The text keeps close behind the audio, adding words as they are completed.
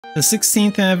The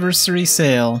 16th anniversary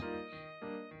sale.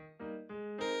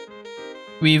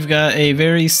 We've got a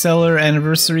very stellar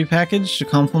anniversary package to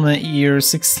complement your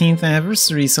 16th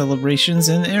anniversary celebrations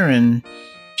in Erin.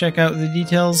 Check out the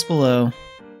details below.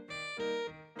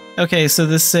 Okay, so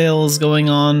this sale is going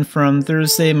on from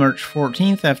Thursday, March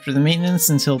 14th after the maintenance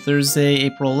until Thursday,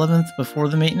 April 11th before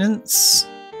the maintenance.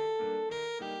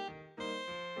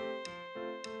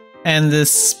 And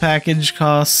this package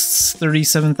costs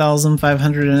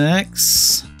 $37,500 in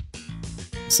X.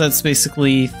 So that's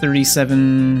basically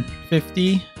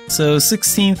 $37.50. So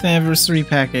 16th anniversary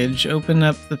package. Open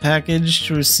up the package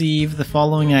to receive the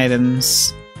following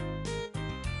items.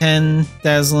 10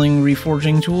 dazzling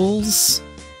reforging tools.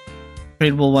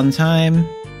 Tradable one time.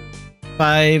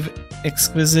 5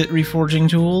 exquisite reforging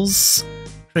tools.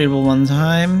 Tradable one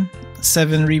time.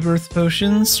 7 rebirth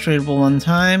potions. Tradable one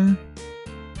time.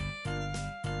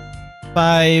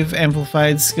 5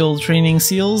 amplified skill training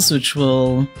seals, which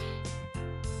will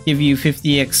give you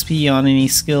 50 XP on any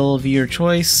skill of your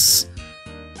choice.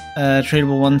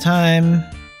 Tradable one time.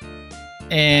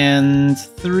 And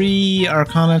 3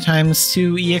 Arcana times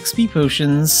 2 EXP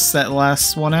potions that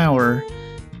last 1 hour.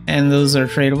 And those are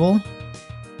tradable.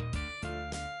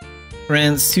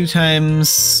 Grants 2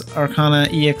 times Arcana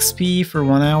EXP for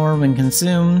 1 hour when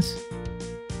consumed.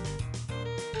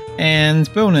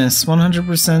 And bonus,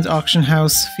 100% auction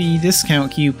house fee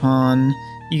discount coupon.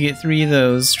 You get 3 of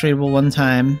those, tradable one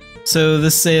time. So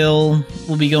this sale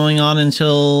will be going on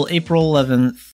until April 11th.